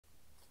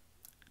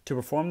To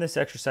perform this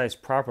exercise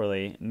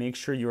properly, make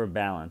sure you are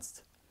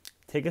balanced.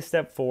 Take a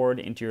step forward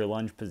into your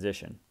lunge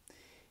position.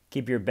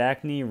 Keep your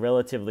back knee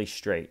relatively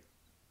straight.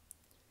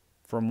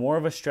 For more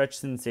of a stretch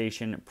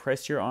sensation,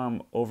 press your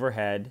arm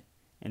overhead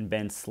and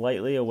bend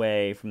slightly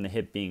away from the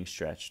hip being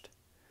stretched.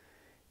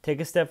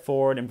 Take a step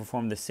forward and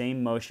perform the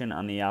same motion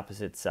on the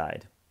opposite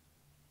side.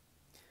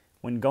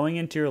 When going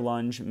into your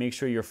lunge, make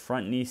sure your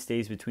front knee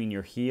stays between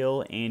your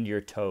heel and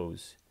your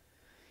toes.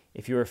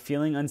 If you are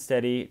feeling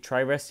unsteady,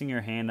 try resting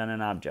your hand on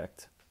an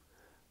object.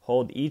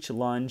 Hold each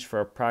lunge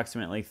for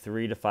approximately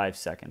 3 to 5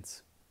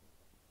 seconds.